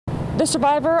The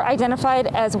survivor, identified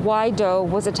as Y Doe,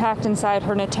 was attacked inside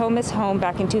her Natomas home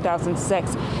back in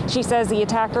 2006. She says the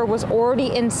attacker was already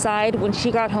inside when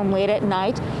she got home late at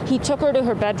night. He took her to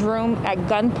her bedroom at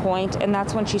gunpoint, and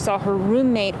that's when she saw her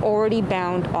roommate already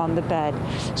bound on the bed.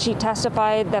 She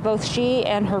testified that both she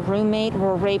and her roommate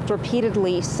were raped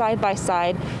repeatedly, side by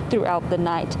side, throughout the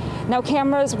night. Now,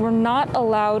 cameras were not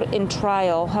allowed in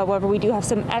trial. However, we do have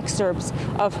some excerpts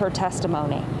of her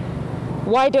testimony.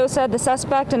 Y Doe said the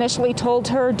suspect initially told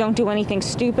her, "Don't do anything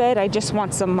stupid, I just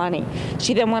want some money."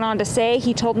 She then went on to say,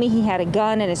 "He told me he had a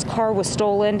gun and his car was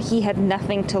stolen. He had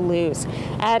nothing to lose,"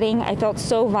 adding, "I felt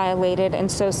so violated and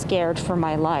so scared for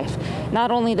my life." Not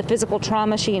only the physical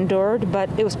trauma she endured, but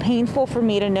it was painful for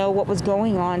me to know what was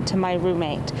going on to my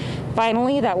roommate.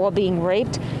 Finally, that while being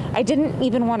raped, I didn't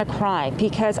even want to cry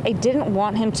because I didn't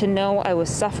want him to know I was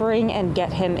suffering and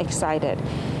get him excited.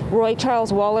 Roy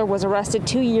Charles Waller was arrested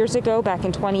 2 years ago, back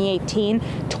in 2018,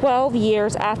 12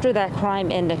 years after that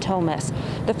crime in Natomas.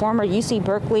 The former UC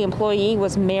Berkeley employee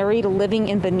was married, living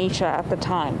in Benicia at the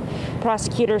time.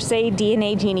 Prosecutors say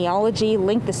DNA genealogy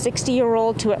linked the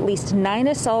 60-year-old to at least 9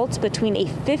 assaults between a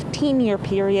 15-year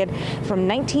period from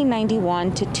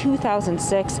 1991 to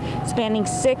 2006, spanning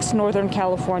 6 Northern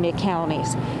California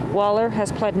counties. Waller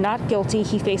has pled not guilty.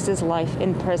 He faces life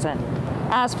in prison.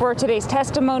 As for today's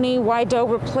testimony, Y Doe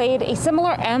replayed a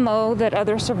similar MO that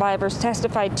other survivors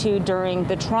testified to during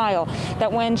the trial,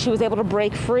 that when she was able to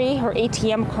break free, her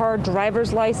ATM card,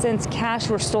 driver's license, cash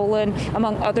were stolen,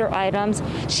 among other items.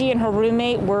 She and her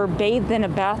roommate were bathed in a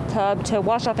bathtub to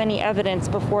wash off any evidence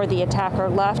before the attacker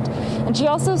left. And she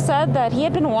also said that he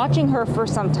had been watching her for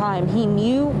some time. He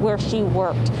knew where she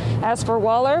worked. As for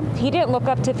Waller, he didn't look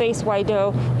up to face Y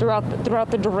Doe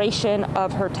throughout the duration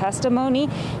of her testimony.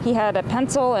 He had a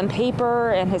pencil and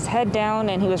paper and his head down,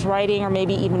 and he was writing or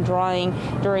maybe even drawing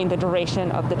during the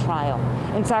duration of the trial.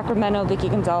 In Sacramento, Vicki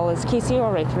Gonzalez,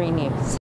 KCRA 3 News.